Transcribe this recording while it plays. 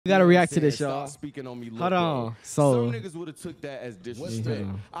We gotta react to this, y'all. Speaking on me. Hold on. So some niggas would have took that as disrespect.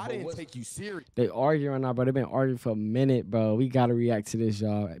 I didn't take you serious. They arguing now, bro. They've been arguing for a minute, bro. We gotta react to this,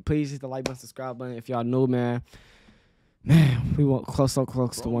 y'all. Please hit the like button, subscribe button if y'all new, man. Man, we want so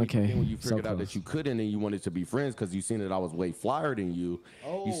close to 1K. When you figured out that you couldn't and you wanted to be friends because you seen that I was way flyer than you,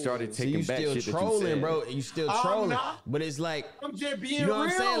 you started taking back shit trolling, that you said. bro. You still trolling, but it's like I'm just being you know real,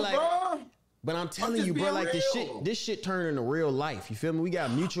 what I'm saying, like. Bro. But I'm telling you, bro, like this shit turned into real life. You feel me? We got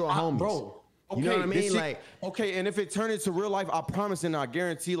mutual homies, bro. Okay, you know what I mean? Shit, like, okay, and if it turned into real life, I promise and I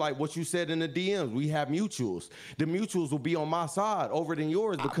guarantee, like what you said in the DMs, we have mutuals. The mutuals will be on my side over than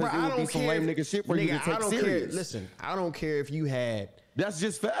yours because there will be some lame nigga shit for you to take serious. Listen, I don't care if you had that's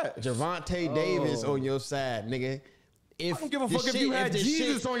just fact. Javante Davis on your side, nigga. If I don't give a fuck if you had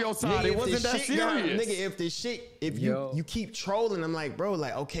Jesus on your side. It wasn't that serious. Nigga, if you keep trolling, I'm like, bro,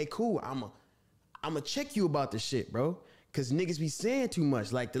 like, okay, cool. I'ma check you about the shit, bro. Cause niggas be saying too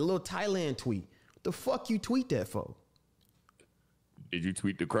much. Like the little Thailand tweet. What the fuck you tweet that for? Did you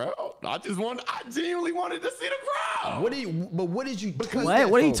tweet the crowd? I genuinely wanted to see the crowd. What did you because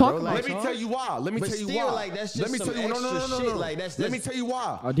what are you talking about? Let me tell you why. Let me tell you why. Like that's just some extra shit. Like that's let me tell you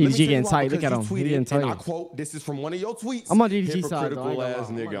why. Oh, DDG getting tight. Look at him. He getting tight. I quote, this is from one of your tweets. I'm on DDG side. Hypocritical ass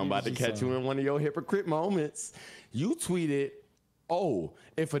nigga. I'm about to catch you in one of your hypocrite moments. You tweeted, oh,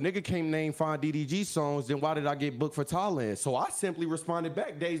 if a nigga can't name 5 DDG songs, then why did I get booked for Thailand? So I simply responded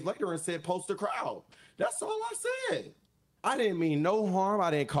back days later and said, post the crowd. That's all I said. I didn't mean no harm.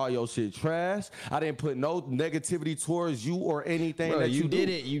 I didn't call your shit trash. I didn't put no negativity towards you or anything. Bro, that you did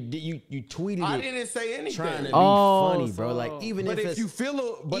it. You tweeted it. I didn't say anything. Trying to be funny, bro. Like even but if you feel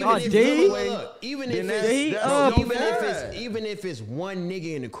it, but even if it's one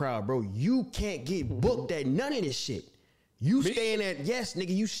nigga in the crowd, bro, you can't get booked at none of this shit. You staying at nigga.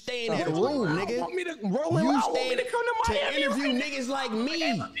 You staying at the room, nigga. Want me to roll it out? Want me to come to Miami? To interview niggas like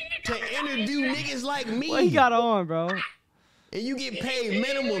me. To interview niggas like me. What he got on, bro? And you get paid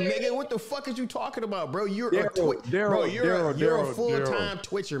minimum, nigga. What the fuck is you talking about, bro? You're a full-time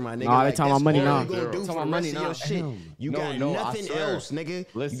Twitcher, my nigga. Nah, they talking about money now. Talking about money now. You got nothing else, nigga.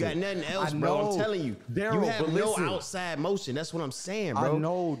 You got nothing else, bro. I'm telling you. You have no outside motion. That's what I'm saying, bro. I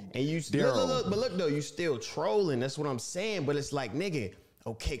know. And you still look though, you still trolling. That's what I'm saying. But it's like, nigga,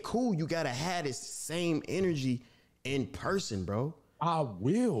 okay, cool. You gotta have this same energy in person, bro. I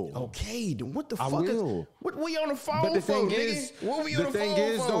will. Okay, then what the fuck will. What we on the phone but the for, thing nigga? Is, what we on the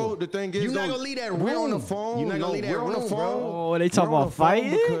phone for? The thing is, you're not gonna leave that room. We're on the phone. You're not gonna leave that room, on the phone. Bro. Oh, they talk about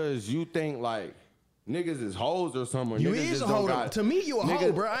fighting? Because you think like niggas is hoes or something. You is a hoe. To me, you a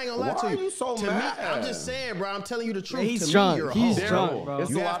hoe, bro. I ain't gonna lie to you. Why are you so to mad? Me, I'm just saying, bro. I'm telling you the truth. He's to drunk. Me, you're a He's hoe. drunk, bro.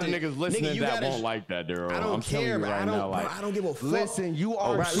 There's a lot of niggas listening that won't like that, Daryl. I don't care, bro. Right now, like, I don't give a fuck. Listen, you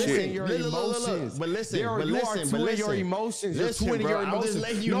are shitting your emotions. But listen, you are tweeting your emotions. You're tweeting your emotions. I'm just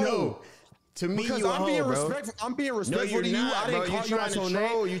letting you know. To me, because I'm being respectful. I'm being respectful to you. I didn't call you out your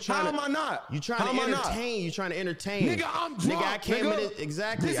name. How am I not? You trying to entertain? You trying to entertain? Nigga, I'm drunk. Nigga, I came with it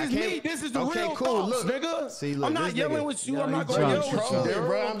exactly. This is me. This is the real thoughts, nigga. See, look, I'm not yelling with you. I'm not going to yell with you,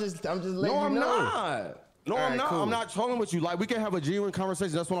 bro. I'm just letting you know. No, I'm not. No, I'm not. I'm not trolling with you. Like, we can have a genuine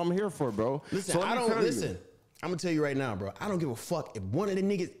conversation. That's what I'm here for, bro. Listen, I don't listen. I'm gonna tell you right now, bro. I don't give a fuck if one of the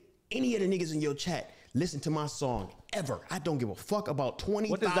niggas, any of the niggas in your chat, listen to my song ever. I don't give a fuck about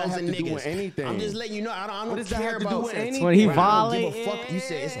 20,000 niggas. Anything? I'm just letting you know. I don't care about anything. When he violated, you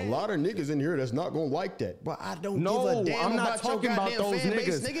said it's a lot of niggas in here that's not gonna like that. But I don't give a damn I'm not about talking about those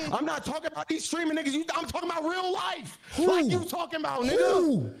niggas. Nigga. I'm not talking about these streaming niggas. I'm talking about real life. Who? Like you talking about, nigga.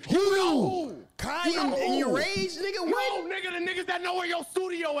 Who? You know who? Kai and your rage, nigga. What? No, nigga, the niggas that know where your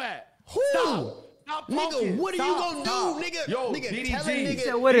studio at. Who? Stop nigga, what are you gonna do, nigga? Yo, nigga, DDG. tell a nigga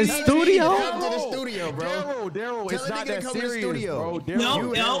said, what is studio? Come to the studio, bro. Daryl, it's not that serious, bro.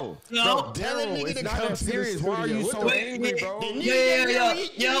 No. Tell a nigga to come to the studio. Why are you so angry, bro?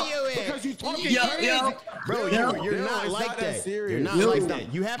 Because you talking crazy. Bro, you're not like that. You're not like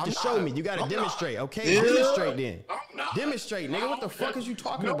that. You have to show me. You gotta demonstrate, okay? Demonstrate then. Demonstrate, nigga. What the fuck is you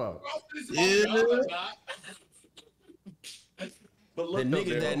talking about? The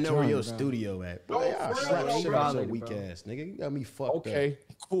niggas that know where your studio at, bro. Y'all slap shit out your weak ass, nigga. You got me fucked up. Okay,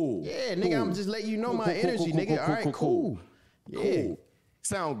 cool. Yeah, nigga, I'm just letting you know my energy, nigga. All right, cool. Yeah.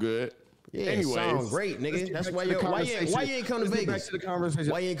 Sound good. Yeah, anyways, sound great, nigga. That's why you ain't come to Vegas. Back to the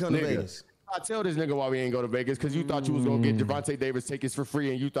conversation. Why you ain't come to Vegas? I tell this nigga why we ain't go to Vegas because you thought you was gonna get Javante Davis tickets for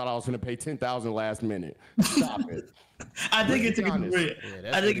free and you thought I was gonna pay $10,000 last minute. Stop it. I think it's tickets for free.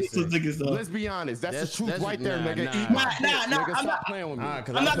 I think it's some tickets though. Let's be honest. That's the truth right there, nigga. I'm not playing with me.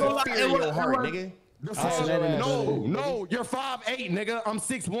 I'm not gonna lie. Fear in your heart, nigga. No, you're 5'8", nigga. I'm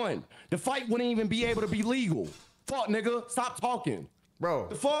 6'1". The fight wouldn't even be able to be legal. Fuck, nigga. Stop talking. Bro,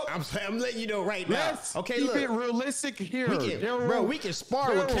 The fuck? I'm letting you know right now. Okay, keep look. it realistic here. We can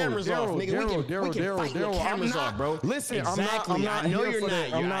spar with cameras off, nigga. We can fight with cameras off, bro. Listen, exactly. I'm not I know here you're for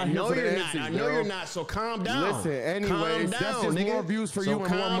not. that. I know you're not. So calm down. Listen, anyways, that's just more views for you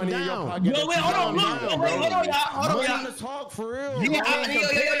and more money in your pocket. Yo, wait, hold on, y'all. Hold on, y'all. Talk for real. Yo, I think,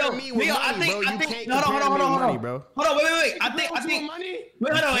 hold on, wait. I think, wait, hold on, bro.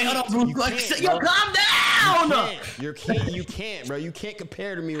 Yo, calm down. You can't, bro. You can't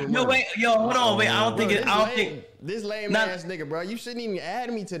compare to me with money. Yo, wait, hold on, wait. I don't think this lame ass nigga, bro. You shouldn't even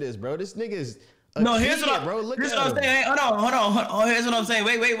add me to this, bro. This nigga is here's what I'm saying. Hey, hold on. Here's what I'm saying.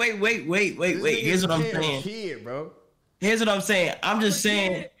 Wait. Here's what I'm saying. Kid, bro. Here's what I'm saying. I'm just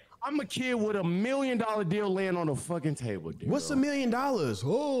saying. I'm a kid with $1 million deal laying on the fucking table, dude. What's $1 million?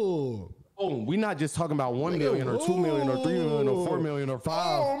 Oh, we not just talking about 1 million or 2 million or 3 million or 4 million or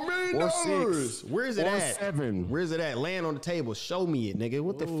 5 or 6. Where's it at? 7. Where's it at? Laying on the table. Show me it, nigga.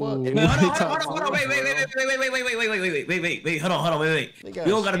 What the fuck? Hold on. Wait. Hold on. Wait. We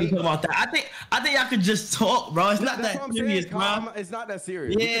don't gotta be talking about that. I think y'all could just talk, bro. It's not that serious, bro. It's not that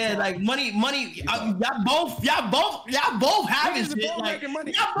serious. Yeah, like money. Y'all both having shit. Like,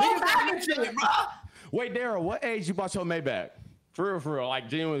 y'all both having shit, bro. Wait, Daryl, what age you bought your Maybach? For real, like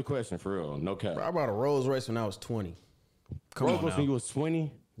genuine question, for real, no cap. Bro, I bought a Rolls Royce when I was 20. Rolls Royce when you was 20?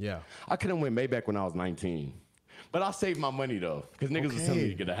 Yeah. I couldn't win Maybach when I was 19. But I saved my money though, because niggas was telling me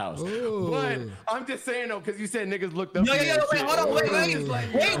to get a house. Ooh. But I'm just saying though, because you said niggas looked up. Wait, hold on, wait.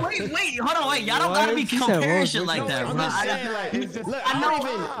 Hold on, wait. Y'all don't gotta be comparing shit like that, bro. I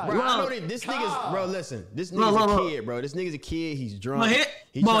know that this nigga's, bro, listen. This nigga's a kid, bro. This nigga's a kid. He's drunk.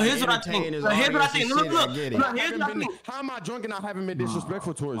 Here's what I think. Look. How am I drunk and I haven't been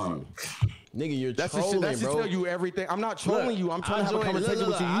disrespectful towards you? Nigga, you're trolling, that should bro. tell you everything. I'm not trolling you. I'm trying to have a conversation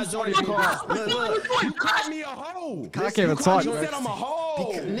with you. You called me a hoe. I can't even talk. You said I'm a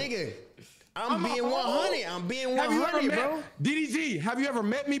hoe. Nigga, I'm being 100. I'm being 100, bro. DDG, have you ever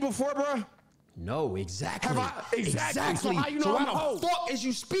met me before, bro? No, exactly. Exactly. So how you know I'm a hoe? So why the fuck is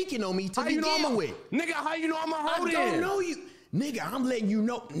you speaking on me to begin with? Nigga, how you know I'm a hoe then? I don't know you. Nigga, I'm letting you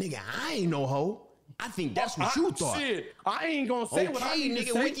know. Nigga, I ain't no hoe. I think that's what you thought. Shit, I ain't gonna say what I need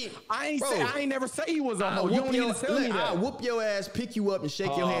to say. I ain't never say he was a hoe. You don't need to tell me that. I'll whoop your ass, pick you up, and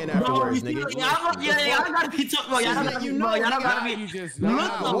shake your hand afterwards, nigga. Y'all don't gotta be talking about. Y'all don't gotta be.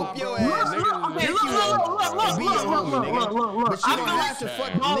 Whoop your ass. Okay, look. But you gonna have to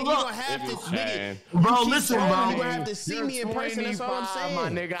fuck, nigga. You gonna have to, nigga. Bro, listen, bro. You gonna have to see me in person. That's all I'm saying. All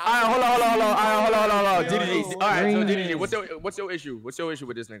right, hold on. DDG. All right, so DDG, what's your issue? What's your issue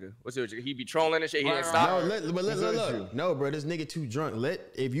with this nigga? What's your issue? He be trolling and shit. He didn't stop. Look. No, bro, this nigga too drunk.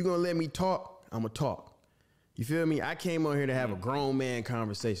 If you gonna let me talk, I'ma talk. You feel me? I came on here to have a grown man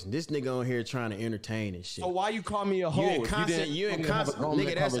conversation. This nigga on here trying to entertain and shit. So why you call me a hoe? You in constant,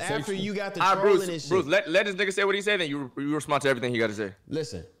 nigga. That's after you got the trolling and shit. Bruce, let this nigga say what he said, then you respond to everything he got to say.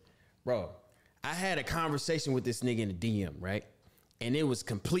 Listen, bro, I had a conversation with this nigga in the DM, right? And it was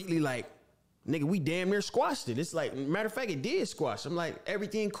completely like, nigga, we damn near squashed it. It's like, matter of fact, it did squash. I'm like,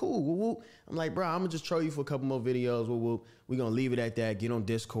 everything cool. Woo, woo. I'm like, bro, I'm gonna just troll you for a couple more videos. Woo, woo. We gonna leave it at that. Get on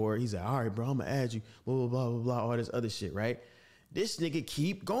Discord. He's like, all right, bro, I'm gonna add you. Blah, blah, blah, blah, all this other shit, right? This nigga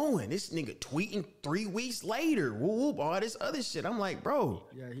keep going. This nigga tweeting 3 weeks later. Woo, woo, all this other shit. I'm like, bro.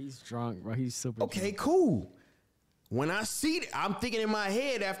 Yeah, he's drunk, bro. He's super okay, drunk. cool. When I see it, I'm thinking in my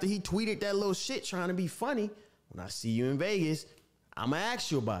head after he tweeted that little shit trying to be funny, when I see you in Vegas, I'm gonna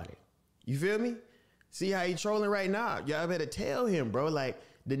ask you about it. You feel me? See how he trolling right now? Y'all better tell him, bro. Like,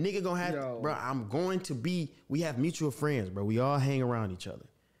 the nigga gonna have, bro, we have mutual friends, bro. We all hang around each other.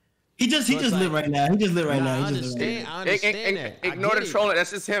 He just live right now. I understand that. Ignore the trolling. That's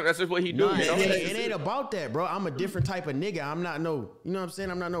just him. That's just what he do. It ain't about that, bro. I'm a different type of nigga. I'm not no, you know what I'm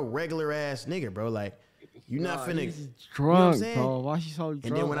saying? I'm not no regular ass nigga, bro. Like, you not finna. He's drunk, bro. Why she so drunk?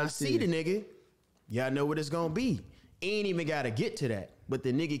 And then when I see the nigga, y'all know what it's gonna be. Ain't even gotta get to that. But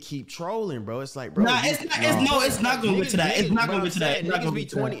the nigga keep trolling, bro. It's like, bro. Nah, it's not gonna get to that. It's not gonna get to that. Niggas be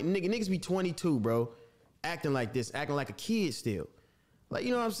 20. Niggas be 22, bro. Acting like this, acting like a kid still. Like,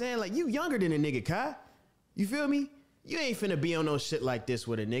 you know what I'm saying? Like, you younger than a nigga, Kai. You feel me? You ain't finna be on no shit like this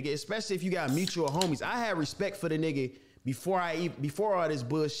with a nigga, especially if you got mutual homies. I had respect for the nigga before all this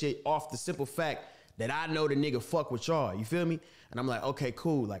bullshit, off the simple fact that I know the nigga fuck with y'all. You feel me? And I'm like, okay,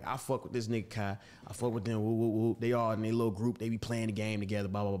 cool. Like, I fuck with this nigga, Kai. I fuck with them. Woo, woo, woo. They all in their little group. They be playing the game together,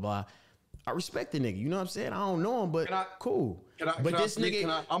 blah, blah, blah. I respect the nigga. You know what I'm saying? I don't know him, but cool. I'm gonna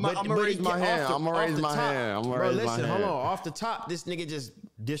raise my hand. Bro, listen, hold on. Off the top, this nigga just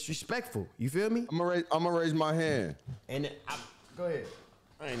disrespectful. You feel me? I'm gonna raise my hand. And go ahead.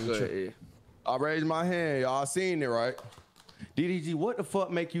 I raised my hand. Y'all seen it, right? DDG, what the fuck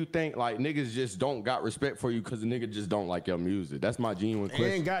make you think like niggas just don't got respect for you because the nigga just don't like your music? That's my genuine question.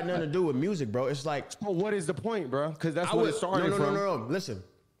 It ain't got nothing to do with music, bro. It's like, well, what is the point, bro? Because that's what it started from. No. Listen,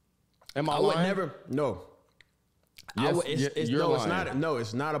 am I would lying? never. No. Yes,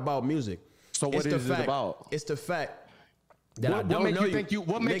 it's not about music. So what is it about? It's the fact that I don't know you.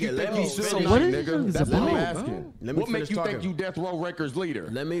 What make you think you should? So what is it That's what I'm about, asking. Let me what make you talking. think you Death Row Records leader?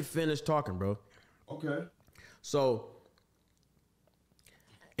 Let me finish talking, bro. Okay. So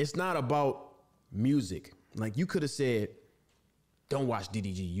it's not about music. Like you could have said, don't watch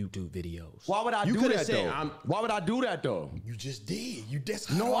DDG YouTube videos. Why would I do that though? Why would I do that though? You just did.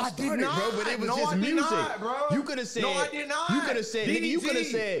 No, I did not, bro. But it was just music, bro. You could have said. No, I did not. You could have said. Nigga, you could have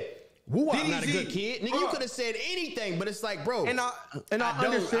said. Woo, I'm not a good DDG, kid. Nigga, you could have said anything, but it's like, bro. And I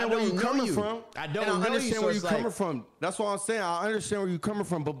understand where you coming from. I don't know understand where you coming from. That's what I'm saying. I understand where you coming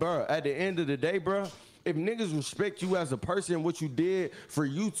from, but bro, at the end of the day, bro, if niggas respect you as a person, what you did for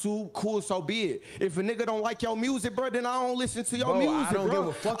YouTube, cool, so be it. If a nigga don't like your music, bro, then I don't listen to your music, I don't bro. give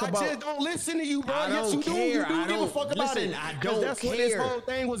a fuck about. I just don't listen to you, bro. I yes, you don't do. care. You do give a fuck about it. I don't that's care. What this whole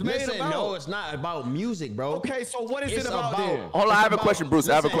thing was made about. No, it's not about music, bro. Okay, so what is it about then? Hold on, I have a question, Bruce.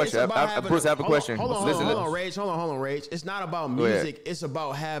 I have a question. Bruce, I have a question. Hold on, Rage. Hold on, Rage. It's not about music. It's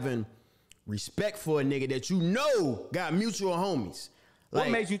about having respect for a nigga that you know got mutual homies. What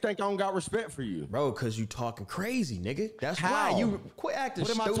makes you think I don't got respect for you? Bro, because you talking crazy, nigga. That's How? why you quit acting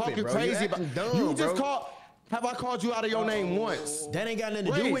stupid, What am I talking bro. crazy about? Dumb, You just bro. have I called you out of your name once? That ain't got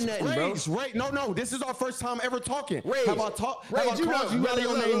nothing to do with nothing, bro. Rage, no, this is our first time ever talking. Rage, have I called you out of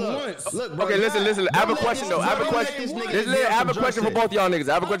your name once? Look, bro. Okay, listen. I have a question though. I have a question. I have a question for both y'all niggas.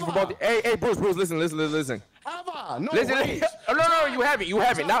 I have a question for both. Hey, Bruce, listen. Have I? No, listen. Rage. No, you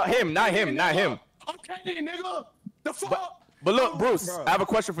haven't. Not him. Okay, nigga. The fuck? But look, Bruce, I have a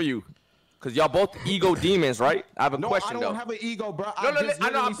question for you. Cause y'all both ego demons, right? I have a question though. No, I don't have an ego, bro. No, I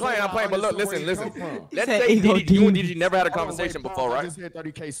know I'm playing, but look, listen. Let's say ego you and DDG never had a conversation before, right? I just hit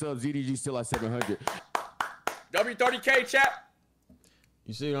 30K subs. DDG still at 700. W30K chat.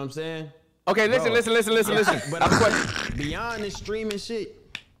 You see what I'm saying? Okay, listen. But I have a question. Beyond this streaming shit,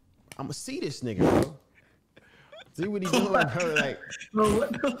 I'ma see this nigga, bro. See what he doing, bro. Like, bro,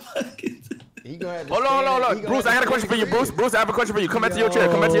 what the fuck is that? Hold on. Bruce, I got a question for you, Bruce. Bruce, I have a question for you. Come back to your chair.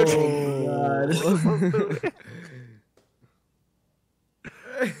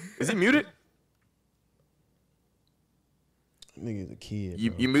 Is he muted? Nigga's a kid.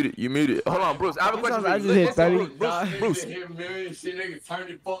 You muted. Hold on, Bruce. I have a question for you. I just hit 30. Bruce. Shit, nigga, turn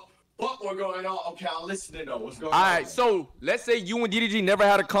it fuck. Fuck what's going on? Okay, I'm listening though. What's going on? All right, so let's say you and DDG never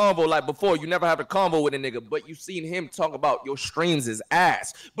had a convo like before. You never had a convo with a nigga, but you seen him talk about your streams is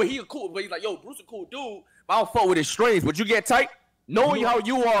ass. But he's like, yo, Bruce a cool dude, but I don't fuck with his streams. Would you get tight? Knowing how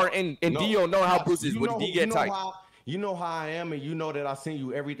you are and Dio know how Bruce is, would he get tight? You know how I am, and you know that I send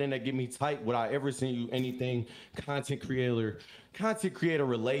you everything that get me tight. Would I ever send you anything content creator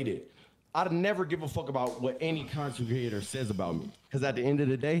related? I'd never give a fuck about what any content creator says about me. Because at the end of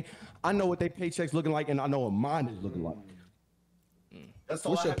the day, I know what their paycheck's looking like, and I know what mine is looking like. That's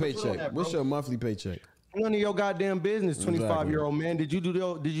all. What's your paycheck? What's your monthly paycheck? None of your goddamn business, 25-year-old man. Did you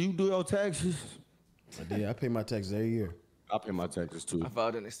do your taxes? I did. I pay my taxes every year. I pay my taxes too. I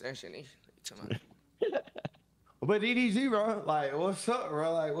filed an extension. But DDG, bro, like, what's up,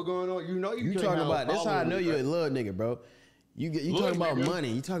 bro? Like, what going on? You talking about this? How I know you're a little nigga, bro. You talking about money?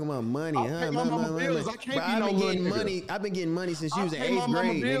 You talking about money? I've been getting money since you was in 8th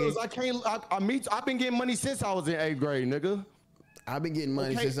grade, nigga. I've been getting money since I was in 8th grade, nigga. I've been getting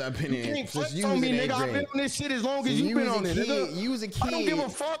money since I've been in. Since you was in 8th grade. I've been on this shit as long as you've been on it, nigga. You was a kid. I don't give a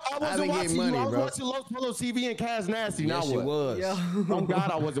fuck. I wasn't watching you. I was watching Los Pelos TV and Kaz Nasty. Now what? Was. On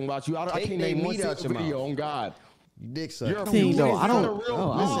God, I wasn't watching you. I can't name one single video. On God. You dick sucker. I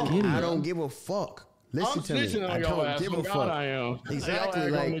don't give a fuck. Listen to me. I don't give a fuck. I am. Exactly.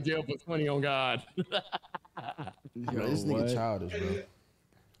 Like, going to jail for 20 on God. Bro, this nigga childish, bro.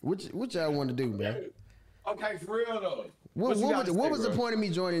 What y'all want to do, man? Okay, for real though. What was the point of me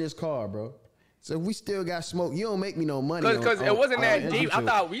joining this car, bro? So if we still got smoke, you don't make me no money. Because it wasn't that deep.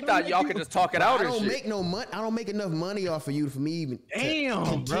 We thought y'all could just talk it out. I don't make no money. I don't make enough money off of you for me even to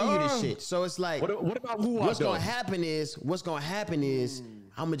continue this shit. So it's like, what about who? What's gonna happen is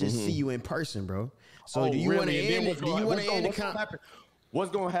I'm gonna just see you in person, bro. So do you want to end it? Do you want to end the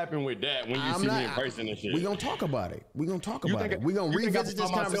What's gonna happen with that when you see me in person and shit? We gonna talk about it. We gonna revisit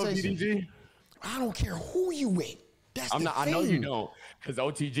this conversation. I don't care who you with. That's the thing. I know you don't, because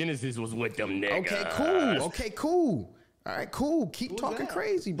OT Genesis was with them niggas. Okay, cool. All right, cool. Keep talking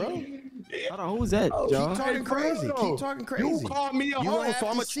crazy, bro. Hold on, who's that, John? Keep talking crazy. You called me a hoe, so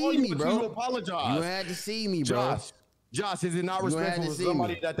I'm gonna see me, bro. You apologize. You had to see me, bro. Josh, Josh, is it not respectful for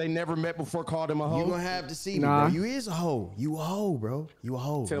somebody that they never met before called him a hoe? You gonna have to see me, bro. You is a hoe. You a hoe, bro. You a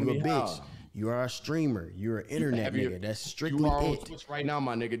hoe. Tell you me a bitch. how. You are a streamer. You're an internet nigga. That's strictly you are on it. Twitch right now,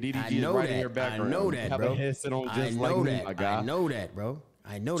 my nigga. DDG I know is right that. in your background. I know that, bro. Have a headset on just I know like that. me, my guy. I know that, bro.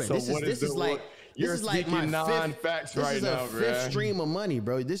 I know that. So This is like my fifth. This is a fifth stream of money,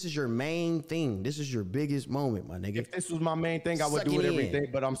 bro. This is your main thing. This is your biggest moment, my nigga. If this was my main thing, I would do it every day.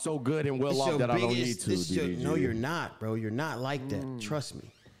 But I'm so good and well off that I don't need to. No, you're not, bro. You're not like that. Trust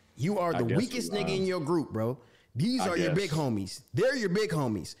me. You are the weakest nigga in your group, bro. These are your big homies. They're your big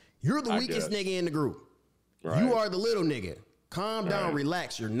homies. You're the weakest nigga in the group. Right. You are the little nigga. Calm down,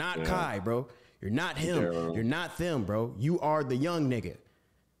 relax. You're not Kai, bro. You're not him. You're not them, bro. You are the young nigga.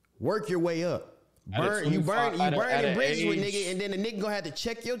 Work your way up. You burning bridges with nigga, and then the nigga gonna have to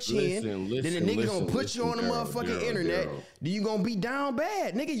check your chin. Then the nigga gonna put you on the motherfucking internet. Then you gonna be down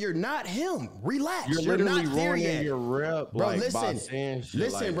bad, nigga. You're not him. Relax. You're not there yet. Your rep, bro. Like,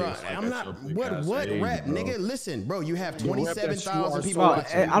 listen, bro. I'm not. What rap, bro. Nigga? Listen, bro. You have 27,000 people.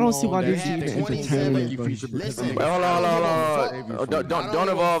 I don't see why this is even entertaining. Listen, hold on. Don't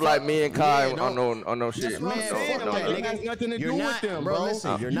involve like me and Kai on no shit. It has nothing to do with them, bro.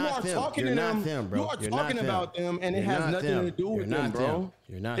 Listen, you're not them. You're not them, bro. You are talking about them, and it has nothing to do with them, bro.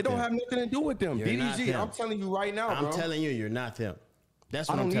 It don't have nothing to do with them. DDG, I'm telling you right now, bro. I'm telling you, you're not them. That's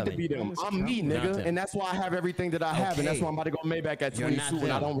what I don't I'm need to be them. I'm me, nigga, and that's why I have everything that I have, and that's why I'm about to go Maybach at 22,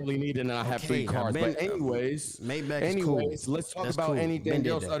 and I don't really need it, and I have 3 cars. But anyways, Maybach is cool. Let's talk about anything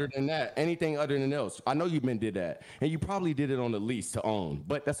else other than that. Anything other than else. I know you men did that, and you probably did it on the lease to own,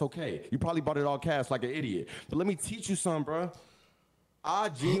 but that's okay. You probably bought it all cash like an idiot. But let me teach you something, bro. I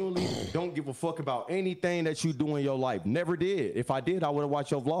genuinely don't give a fuck about anything that you do in your life. Never did. If I did, I would have watched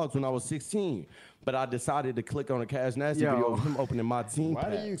your vlogs when I was 16. But I decided to click on a Cash Nasty video of him opening my team Why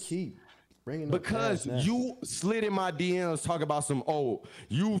packs. do you keep bringing up Because you slid in my DMs talk about some,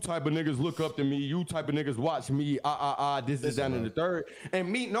 you type of niggas look up to me. You type of niggas watch me. This is down in the third.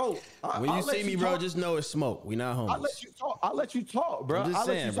 And me, no. When you see me, bro, just know it's smoke. We not homies. I'll let you talk, bro. I'm just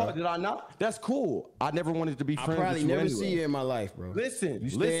saying, bro. Did I not? That's cool. I never wanted to be friends with you. I probably never see you in my life, bro. Listen. You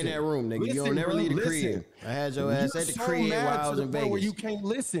stay in that room, nigga. You don't never leave the crib. I had your ass at the crib while I was in Vegas. Where you can't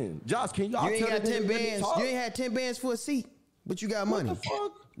listen. Josh, can y'all tell You ain't got 10 bands. You ain't had 10 bands for a seat, but you got money. What the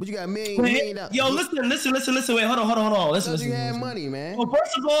fuck? But you got $1 million. Yo, listen. Wait, hold on. Listen. You had money, man. Well,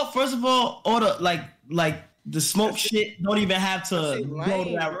 first of all, all the like the smoke shit don't even have to go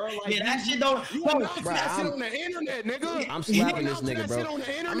to that. That shit don't. You announcing that shit on the internet, nigga. I'm slapping this nigga, bro. I'm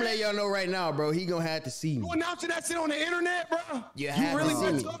gonna let y'all know right now, bro. He gonna have to see me. You announcing that shit on the internet, bro? You really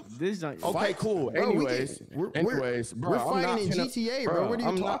see me. Okay, cool. Anyways, bro, we're fighting in GTA, bro. What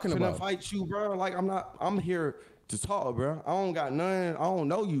are you talking about? I'm not gonna fight you, bro. Like I'm here to talk, bro. I don't got none. I don't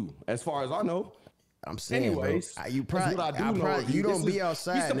know you, as far as I know. I'm saying, anyways, bro, you don't be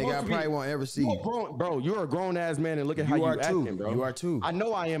outside, nigga. I probably won't ever see you. Bro, you're a grown ass man, and look at how you acting, bro. You are too. I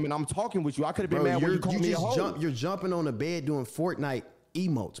know I am, and I'm talking with you. I could have been mad when you called me a hoe. You're jumping on the bed doing Fortnite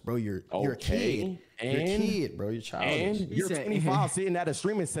emotes, bro. You're a kid. You're a kid, bro. You're childish. And you're 25 sitting at a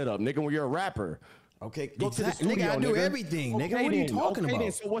streaming setup, nigga, when you're a rapper. Okay, go to the studio, nigga. I do everything, nigga. What are you talking about?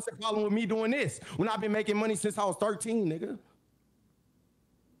 Then, so what's the problem with me doing this when I've been making money since I was 13, nigga?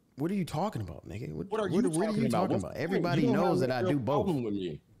 What are you talking about, nigga? What are you talking about? Everybody knows that I do both. With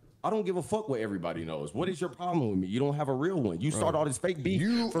me. I don't give a fuck what everybody knows. What is your problem with me? You don't have a real one. You start all this fake beef for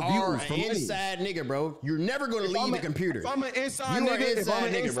views. You are an inside nigga, bro. You're never going to leave the computer. If I'm an inside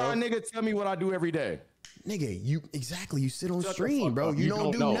nigga, tell me what I do every day. Nigga, you sit on stream, bro. You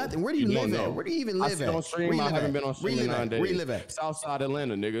don't do nothing. Where do you live at? Where do you even live at? I sit on stream. I haven't been on stream in 9 days. Where you live at? Southside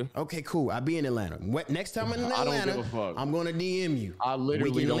Atlanta, nigga. Okay, cool. I be in Atlanta. Next time I'm in Atlanta, I'm gonna DM you. I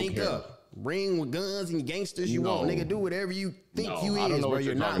literally don't care. We can link up. Ring with guns and gangsters you want, nigga. Do whatever you think you is, bro.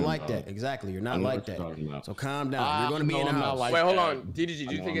 You're not like that. Exactly, you're not like that. So calm down. You're gonna be in the house. Wait, hold on, DDG.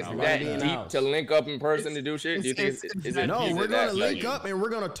 Do you think it's that deep to link up in person to do shit? Do you think is it? No, we're gonna link up and we're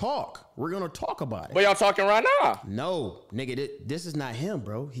gonna talk. We're gonna talk about it. But y'all talking right now? No, nigga. This is not him,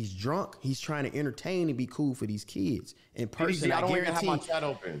 bro. He's drunk. He's trying to entertain and be cool for these kids. In person, I guarantee. Have my chat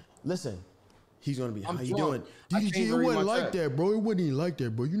open. Listen. He's gonna be. How you doing? DDG, it wasn't like that, bro. It wasn't even like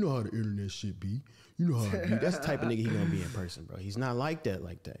that, bro. You know how the internet shit be. You know how it be. That's the type of nigga he gonna be in person, bro. He's not like that.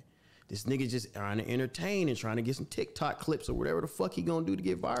 This nigga just trying to entertain and trying to get some TikTok clips or whatever the fuck he gonna do to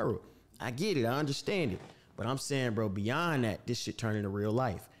get viral. I get it. I understand it. But I'm saying, bro, beyond that, this shit turn into real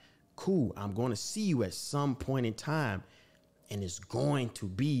life. Cool. I'm gonna see you at some point in time, and it's going to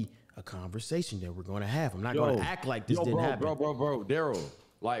be a conversation that we're gonna have. I'm not gonna act like this didn't happen. Bro, Daryl,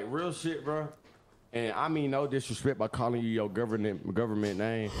 like real shit, bro. And I mean no disrespect by calling you your government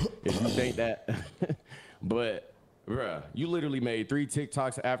name if you think that. But Bruh, you literally made 3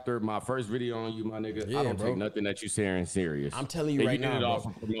 TikToks after my first video on you, my nigga. Yeah, I don't bro. take nothing that you saying serious. I'm telling you right now,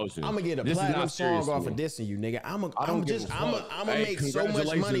 bro. I'm gonna get a platinum song off of dissing you, nigga. I'm gonna make so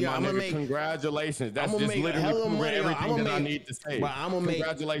much money. I'm gonna make congratulations. That's just literally proving everything that I need to say. But I'm gonna make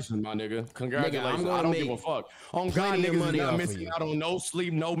congratulations, my nigga. Congratulations. Nigga, I don't give a fuck. On God, niggas is not missing out on no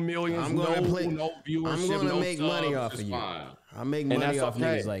sleep, no millions, no viewership. I'm gonna make money off of you. I make money off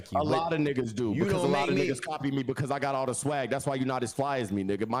niggas like you. A lot of niggas do. Because a lot of niggas copy me because I got all the swag. That's why you're not as fly as me,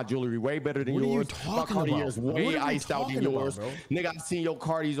 nigga. My jewelry way better than yours. What are you talking about? Cartier's way iced out than yours. Nigga, I seen your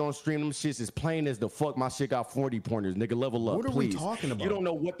Cardi's on stream. Them shits is plain as the fuck. My shit got 40 pointers. Nigga, level up, please. What are we talking about? You don't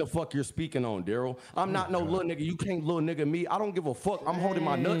know what the fuck you're speaking on, Daryl. I'm not no little nigga. You can't little nigga me. I don't give a fuck. I'm holding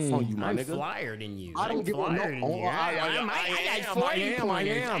my nuts on you, my nigga. I'm flyer than you. I don't give a fuck. I got 40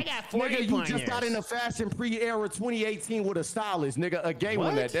 pointers. I got 40 pointers. Nigga, you just got in the fashion pre-era 2018 with a stylist, nigga. A gay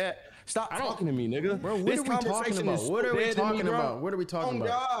one at that. Stop talking to me, nigga. Bro, what are we talking about? What are we talking about? What are we talking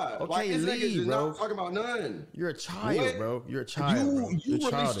about? God. Okay, leave, bro. Not talking about none. You're a child, bro. You're a child. You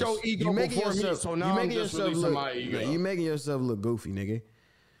released your ego before me, so now I'm just releasing my ego. You making yourself look goofy, nigga.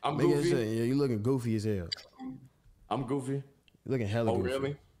 I'm goofy? Yeah, you looking goofy as hell. I'm goofy? You looking hella goofy. Oh,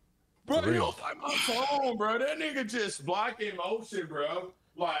 really? Bro, you don't like my phone, bro. That nigga just blocking motion, bro.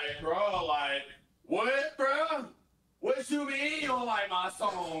 Like, what, bro? What you mean you don't like my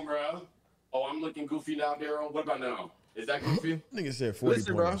song, bro? Oh, I'm looking goofy now, Daryl. What about now? Is that goofy? Nigga said 40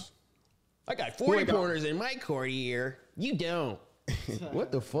 Listen, pointers. Bro. I got 40 pointers in my Cartier. You don't.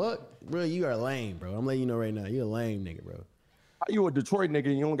 What the fuck? Bro, you are lame, bro. I'm letting you know right now. You're a lame nigga, bro. How you a Detroit nigga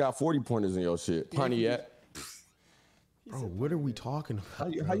and you only got 40 pointers in your shit? Pontiac. Bro, what are we talking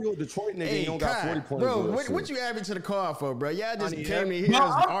about? How you a Detroit nigga and you don't got 40 pointers bro, in your shit? What you adding to the car for, bro? Y'all just came in here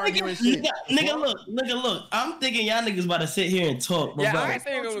arguing shit. Nigga, look. I'm thinking y'all niggas about to sit here and talk, bro. Yeah, I ain't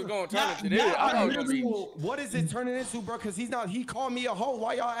think it was going to turn into this. I thought it was going to be... What is it turning into, bro? Because he called me a hoe.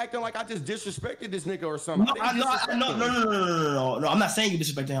 Why y'all acting like I just disrespected this nigga or something? No, I'm not saying you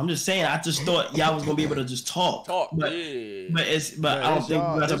disrespected him. I'm just saying I just thought y'all was going to be able to just talk. But I don't think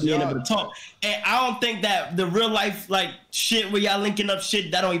you guys are being able to talk. And I don't think that the real life, like, shit where y'all linking up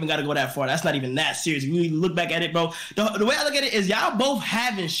shit, that don't even gotta go that far. That's not even that serious. If you look back at it, bro, the way I look at it is y'all both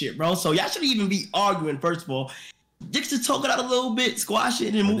having shit, bro. So y'all shouldn't even be arguing, first of all. Just talk it out a little bit, squash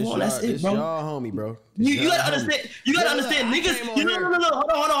it, and move on. That's it, bro. Y'all homie, bro. You gotta understand. You gotta understand, niggas. No.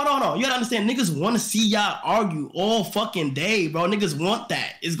 Hold on. You gotta understand, niggas want to see y'all argue all fucking day, bro. Niggas want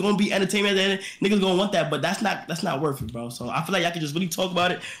that. It's gonna be entertainment. Niggas gonna want that, but that's not worth it, bro. So I feel like y'all can just really talk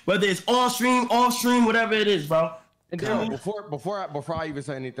about it, whether it's on stream, off stream, whatever it is, bro. And then before I even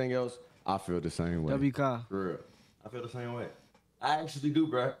say anything else, I feel the same way. WK. For real. I feel the same way. I actually do,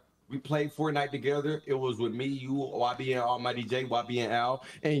 bro. We played Fortnite together. It was with me, you, YB and Almighty J, YB and Al.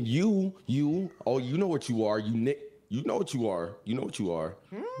 And you know what you are. You know what you are. You know what you are.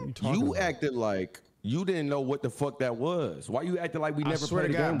 You acted like you didn't know what the fuck that was. Why you acting like we never played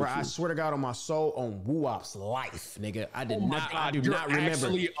a game, bro? I swear to God on my soul, on Woo-Op's life, nigga. I do not remember.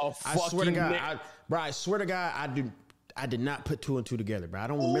 I swear to God, I swear to God, I did not put 2 and 2 together, bro. I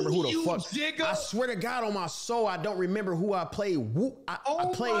don't remember who the fuck. Jigga. I swear to God on my soul, I don't remember who I played. I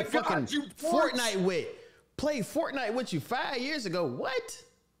played fucking Fortnite with. Played Fortnite with you 5 years ago. What?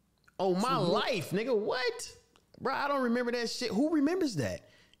 Oh, my life, nigga. What? Bro, I don't remember that shit. Who remembers that?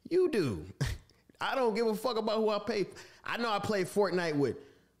 You do. I don't give a fuck about who I played. I know I played Fortnite with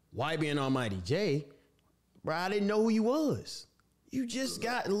YB and Almighty J. Bro, I didn't know who you was. You just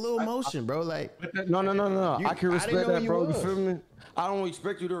got a little emotion, bro. Like no. I can respect that, bro. You feel me? I don't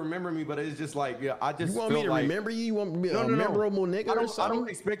expect you to remember me, but it's just like, yeah, I just. You want me to remember you? You want me to be a memorable nigga or something? I don't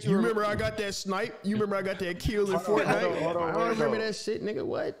expect you. You remember I got that snipe? You remember I got that kill in Fortnite? Hold on, I don't remember that shit, nigga.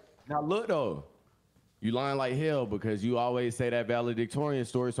 What? Now look though, you lying like hell because you always say that valedictorian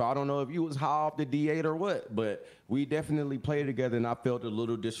story. So I don't know if you was high off the D8 or what, but we definitely played together, and I felt a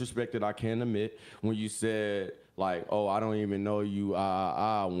little disrespected. I can admit when you said. Like, oh, I don't even know you,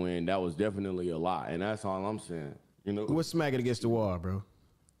 when that was definitely a lie. And that's all I'm saying. You know? What's smack it against the wall, bro?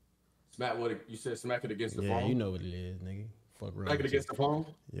 Smack what? You said smack it against the phone? Yeah, you know what it is, nigga. Fuck right. Smack it against the phone?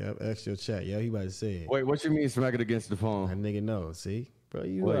 Yep, ask your chat. Yo, he about to say it. Wait, what you mean smack it against the phone? That nigga know, see? Bro,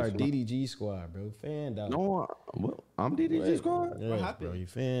 you are DDG squad, bro. Fanned out. No, I'm DDG squad? Yeah, what happened? Bro, you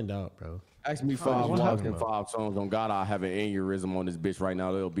fanned out, bro. Ask me 5 walks and 5 songs. On God, I have an aneurysm on this bitch right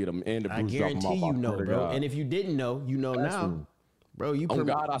now. They'll be the end of I guarantee you know, bro. And if you didn't know, you know now. Bro, you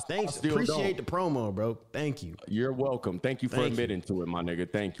appreciate the promo, bro. Thank you. You're welcome. Thank you for admitting to it, my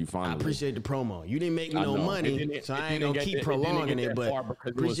nigga. Thank you. Finally, I appreciate the promo. You didn't make me no money, so I ain't gonna keep prolonging it. But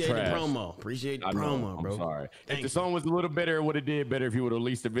appreciate the promo. Appreciate the promo, bro. I'm sorry. If the song was a little better, it would have did better if you would have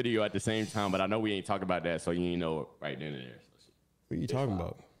released the video at the same time. But I know we ain't talking about that, so you ain't know it right then and there. What are you talking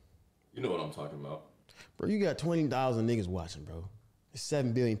about? You know what I'm talking about, bro. You got 20,000 niggas watching, bro. There's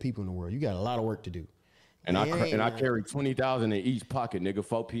 7 billion people in the world. You got a lot of work to do. And I carry 20,000 in each pocket, nigga.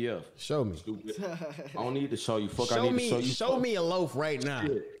 4 PF. Show me. Stupid. I don't need to show you. Show me a loaf right now.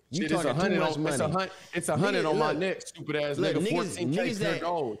 Shit. You talking too much money. It's 100 on my neck, stupid ass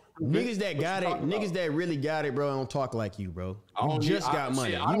nigga. Niggas that got it, niggas that really got it, bro, don't talk like you, bro. You just got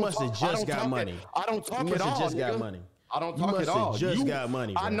money. You must have just got money. I don't talk at all. Just got money. I don't talk at all. Just got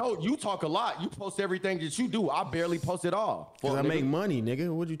money. Bro. I know you talk a lot. You post everything that you do. I barely post it all. Because I make money, nigga.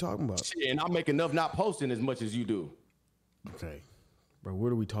 What you talking about? Shit, and I make enough not posting as much as you do. Okay. Bro,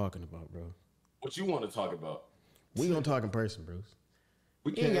 what are we talking about, bro? What you want to talk about? We gonna talk in person, Bruce.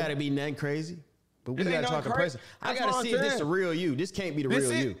 We ain't gotta be nothing crazy, but we gotta talk in person. I gotta see if this the real you. This can't be the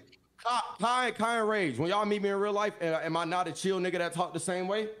real you. Kai and Rage, when y'all meet me in real life, am I not a chill nigga that talk the same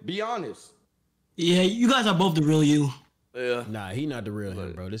way? Be honest. Yeah, you guys are both the real you. Yeah. Nah, he not the real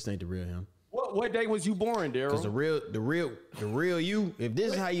him, bro. This ain't the real him. What day was you born, Daryl? Cause the real you. If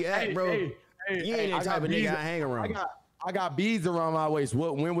this is how you act, bro, you ain't the type of nigga I hang around. I got beads around my waist.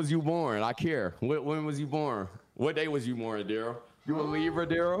 When was you born? I care. When was you born? What day was you born, Daryl? You a Libra,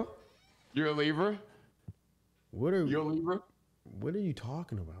 Daryl? You're a Libra? You a Libra? What are you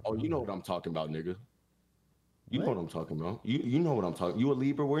talking about? Oh, you know what I'm talking about, nigga. You know what I'm talking about. You know what I'm talking. You a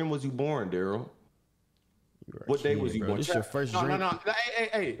Libra? When was you born, Daryl? What day was you born? This your first drink? No.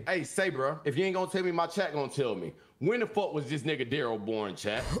 Hey, say, bro. If you ain't gonna tell me, my chat gonna tell me. When the fuck was this nigga Daryl born,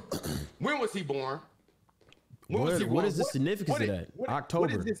 chat? When was he born? What is the significance of that? October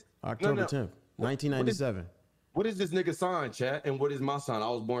 10th, 1997. What is this nigga sign, chat? And what is my sign? I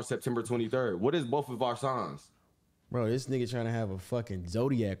was born September 23rd. What is both of our signs? Bro, this nigga trying to have a fucking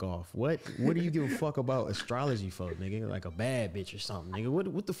zodiac off. What do you give a fuck about astrology for, nigga? Like a bad bitch or something, nigga.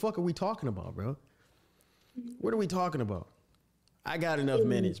 What the fuck are we talking about, bro? What are we talking about? I got enough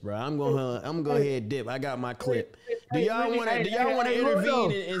minutes, bro. I'm gonna go ahead and dip. I got my clip. Do y'all want to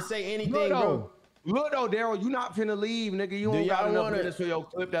intervene and say anything, bro? Look though, Daryl, you not finna leave, nigga. You don't got enough minutes for your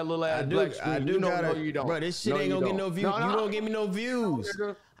clip, that little ass black screen. I do gotta, you don't. Bro, this shit ain't gonna get no views. You don't give me no views.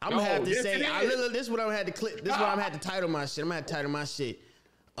 I'm gonna have to say, this is what I'm gonna have to clip. This is what I'm gonna have to title my shit. I'm gonna have to title my shit.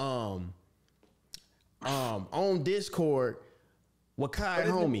 On Discord, Wakai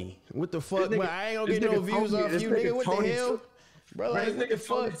homie. What the fuck? Bro, I ain't gonna get no views off you, nigga. What the hell? Bro, like, this nigga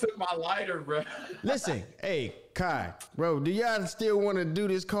fuck took my lighter, bro. Listen, hey, Kai, bro, do y'all still want to do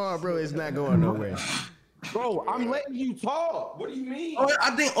this card, bro? It's not going nowhere. Bro, I'm letting you talk. What do you mean?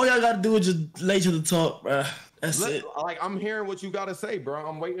 I think all y'all gotta do is just let you to talk, bro. That's it. Like, I'm hearing what you gotta say, bro.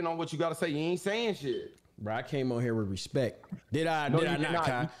 I'm waiting on what you gotta say. You ain't saying shit. Bro, I came on here with respect. Did I not,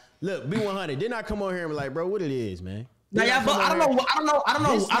 Kai? Look, B100, didn't I come on here and be like, bro, what it is, man? Now, yeah, but I don't know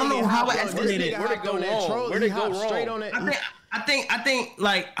how it escalated. Where'd it go wrong? Where'd it go wrong? Straight on it. I think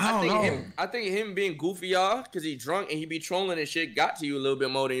like I don't know. I think him being goofy, y'all, because he drunk and he be trolling and shit got to you a little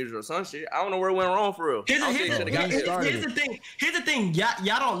bit more than usual. Some shit. I don't know where it went wrong for real. Here's the thing.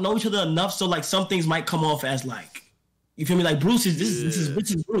 Y'all don't know each other enough, so like some things might come off as like, you feel me? Like Bruce is this is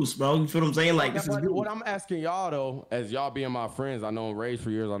Bruce, bro. You feel what I'm saying? Like this is what I'm asking y'all though, as y'all being my friends, I know Rage for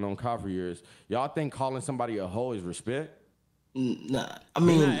years, I know Kai for years. Y'all think calling somebody a hoe is respect? Nah, I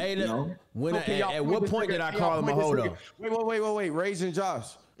mean, at what point did I call him a hoe though? Wait, Rage and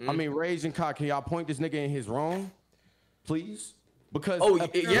Josh. I mean, Rage and Kai, can y'all point this nigga in his wrong, please? Because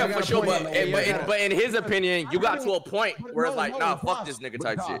yeah, for sure. But in his opinion, you got to a point where it's like, nah, fuck this nigga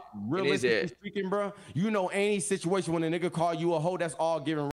type shit. Realistically speaking, bro, you know any situation when a nigga call you a hoe, that's all given